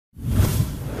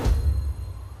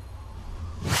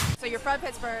So you're from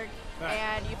Pittsburgh,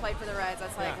 and you played for the Reds.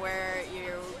 That's like where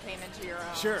you came into your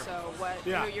own. Sure. So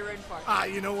who you're rooting for?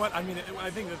 You know what? I mean,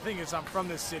 I think the thing is I'm from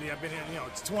this city. I've been here,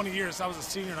 it's 20 years. I was a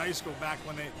senior in high school back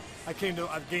when I came to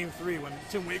Game 3 when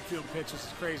Tim Wakefield pitched, which is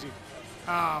crazy.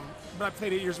 But I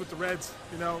played 8 years with the Reds,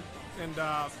 and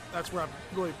that's where I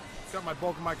really got my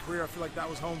bulk of my career. I feel like that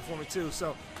was home for me too.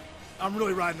 So I'm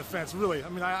really riding the fence, really. I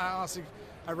mean, I honestly,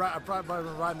 I've probably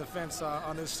been riding the fence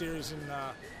on this series, and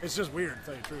it's just weird, to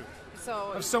tell you the truth. So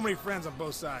I have so many friends on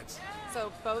both sides.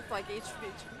 So both, like each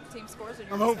team scores?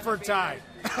 I'm hoping for a tie.